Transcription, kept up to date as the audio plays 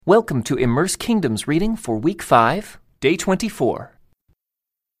Welcome to Immerse Kingdoms reading for Week 5, Day 24.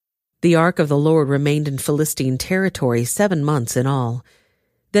 The ark of the Lord remained in Philistine territory 7 months in all.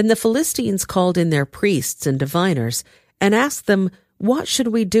 Then the Philistines called in their priests and diviners and asked them, "What should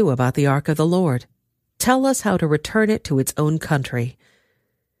we do about the ark of the Lord? Tell us how to return it to its own country."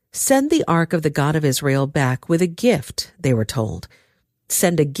 "Send the ark of the God of Israel back with a gift," they were told.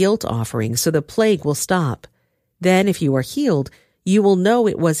 "Send a guilt offering so the plague will stop. Then if you are healed, you will know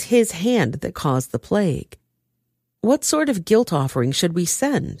it was his hand that caused the plague." "What sort of guilt offering should we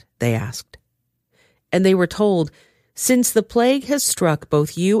send?" they asked. And they were told, "Since the plague has struck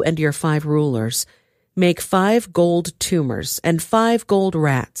both you and your 5 rulers, make 5 gold tumors and 5 gold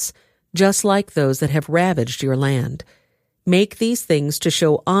rats, just like those that have ravaged your land. Make these things to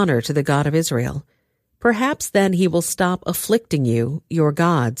show honor to the God of Israel. Perhaps then he will stop afflicting you, your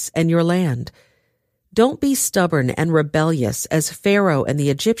gods, and your land. Don't be stubborn and rebellious as Pharaoh and the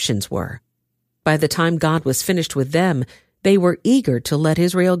Egyptians were. By the time God was finished with them, they were eager to let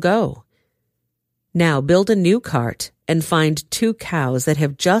Israel go. Now build a new cart and find 2 cows that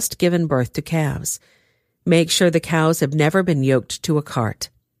have just given birth to calves. Make sure the cows have never been yoked to a cart.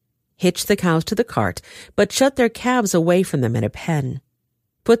 Hitch the cows to the cart, but shut their calves away from them in a pen.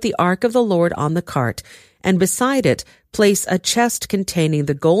 Put the ark of the Lord on the cart, and beside it place a chest containing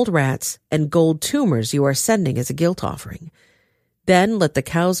the gold rats and gold tumors you are sending as a guilt offering. Then let the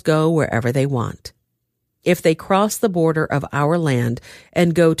cows go wherever they want. If they cross the border of our land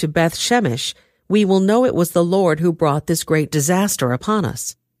and go to Beth Shemesh, we will know it was the Lord who brought this great disaster upon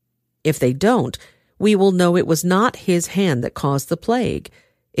us. If they don't, we will know it was not his hand that caused the plague.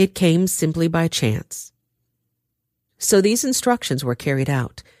 It came simply by chance." So these instructions were carried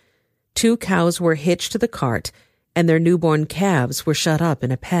out. 2 cows were hitched to the cart, and their newborn calves were shut up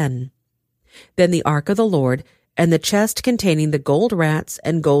in a pen. Then the ark of the Lord and the chest containing the gold rats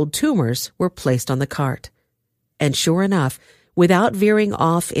and gold tumors were placed on the cart. And sure enough, without veering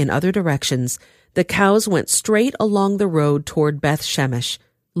off in other directions, the cows went straight along the road toward Beth Shemesh,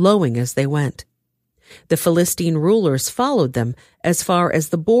 lowing as they went. The Philistine rulers followed them as far as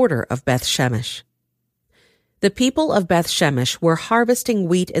the border of Beth Shemesh. The people of Beth Shemesh were harvesting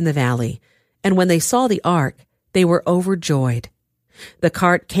wheat in the valley, and when they saw the ark, they were overjoyed. The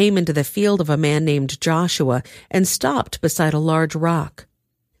cart came into the field of a man named Joshua and stopped beside a large rock.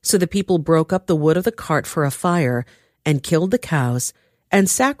 So the people broke up the wood of the cart for a fire and killed the cows and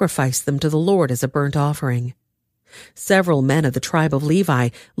sacrificed them to the Lord as a burnt offering. Several men of the tribe of Levi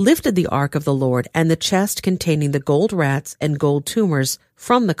lifted the ark of the Lord and the chest containing the gold rats and gold tumors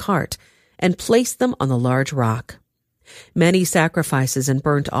from the cart and placed them on the large rock. Many sacrifices and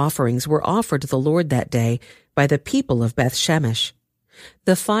burnt offerings were offered to the Lord that day by the people of Beth Shemesh.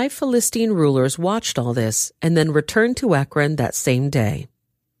 The 5 Philistine rulers watched all this and then returned to Ekron that same day.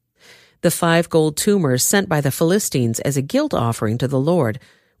 The 5 gold tumors sent by the Philistines as a guilt offering to the Lord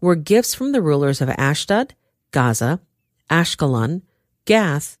were gifts from the rulers of Ashdod, Gaza, Ashkelon,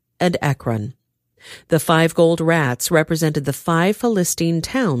 Gath, and Ekron. The 5 gold rats represented the 5 Philistine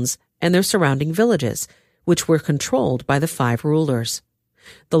towns and their surrounding villages, which were controlled by the 5 rulers.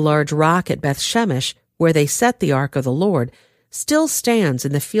 The large rock at Beth Shemesh, where they set the ark of the Lord, still stands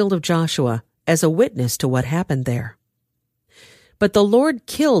in the field of Joshua as a witness to what happened there. But the Lord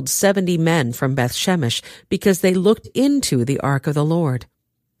killed 70 men from Beth Shemesh because they looked into the ark of the Lord.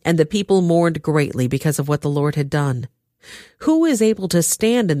 And the people mourned greatly because of what the Lord had done. "Who is able to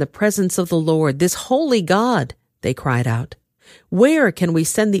stand in the presence of the Lord, this holy God?" they cried out. "Where can we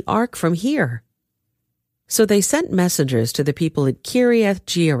send the ark from here?" So they sent messengers to the people at Kiriath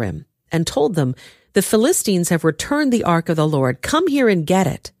Jearim and told them, "The Philistines have returned the ark of the Lord. Come here and get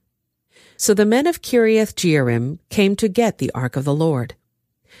it." So the men of Kiriath Jearim came to get the ark of the Lord.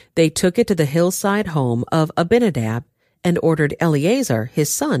 They took it to the hillside home of Abinadab and ordered Eleazar, his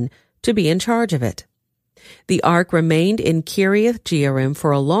son, to be in charge of it. The ark remained in Kiriath Jearim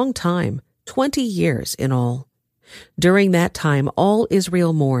for a long time, 20 years in all. During that time all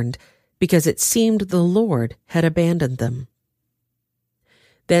Israel mourned, because it seemed the Lord had abandoned them.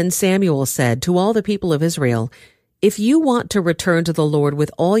 Then Samuel said to all the people of Israel, "If you want to return to the Lord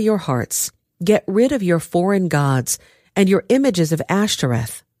with all your hearts, get rid of your foreign gods and your images of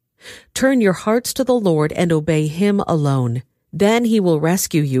Ashtoreth. Turn your hearts to the Lord and obey him alone. Then he will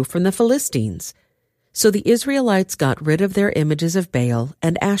rescue you from the Philistines." So the Israelites got rid of their images of Baal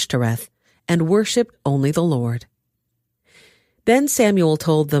and Ashtoreth and worshipped only the Lord. Then Samuel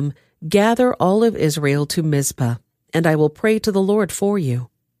told them, "Gather all of Israel to Mizpah, and I will pray to the Lord for you."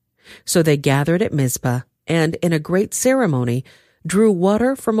 So they gathered at Mizpah, and in a great ceremony drew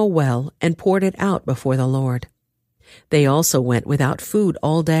water from a well and poured it out before the Lord. They also went without food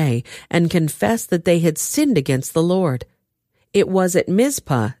all day and confessed that they had sinned against the Lord. It was at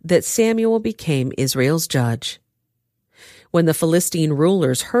Mizpah that Samuel became Israel's judge. When the Philistine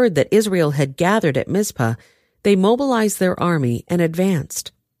rulers heard that Israel had gathered at Mizpah, they mobilized their army and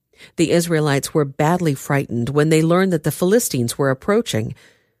advanced. The Israelites were badly frightened when they learned that the Philistines were approaching.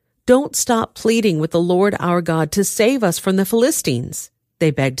 "Don't stop pleading with the Lord our God to save us from the Philistines,"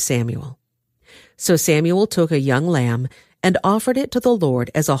 they begged Samuel. So Samuel took a young lamb and offered it to the Lord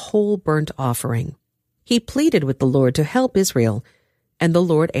as a whole burnt offering. He pleaded with the Lord to help Israel, and the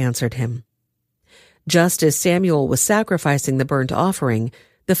Lord answered him. Just as Samuel was sacrificing the burnt offering,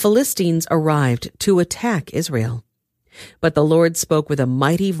 the Philistines arrived to attack Israel. But the Lord spoke with a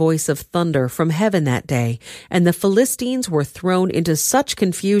mighty voice of thunder from heaven that day, and the Philistines were thrown into such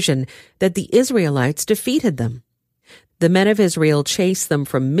confusion that the Israelites defeated them. The men of Israel chased them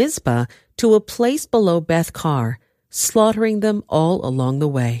from Mizpah to a place below Beth-kar, slaughtering them all along the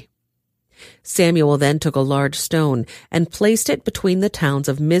way. Samuel then took a large stone and placed it between the towns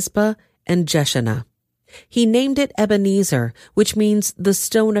of Mizpah and Jeshanah. He named it Ebenezer, which means the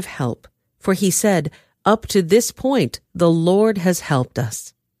stone of help, for he said, "Up to this point, the Lord has helped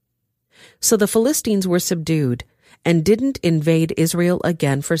us." So the Philistines were subdued and didn't invade Israel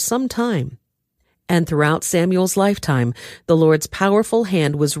again for some time. And throughout Samuel's lifetime, the Lord's powerful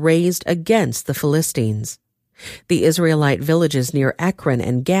hand was raised against the Philistines. The Israelite villages near Ekron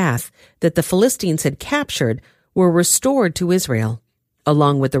and Gath that the Philistines had captured were restored to Israel,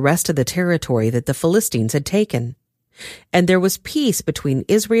 along with the rest of the territory that the Philistines had taken. And there was peace between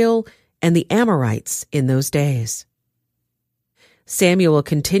Israel and the Amorites in those days. Samuel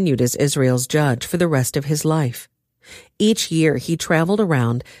continued as Israel's judge for the rest of his life. Each year he traveled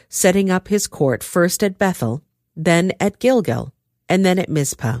around, setting up his court first at Bethel, then at Gilgal, and then at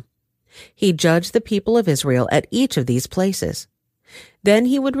Mizpah. He judged the people of Israel at each of these places. Then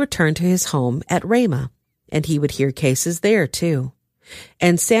he would return to his home at Ramah, and he would hear cases there too.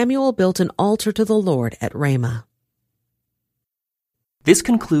 And Samuel built an altar to the Lord at Ramah. This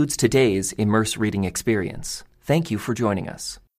concludes today's Immerse Reading Experience. Thank you for joining us.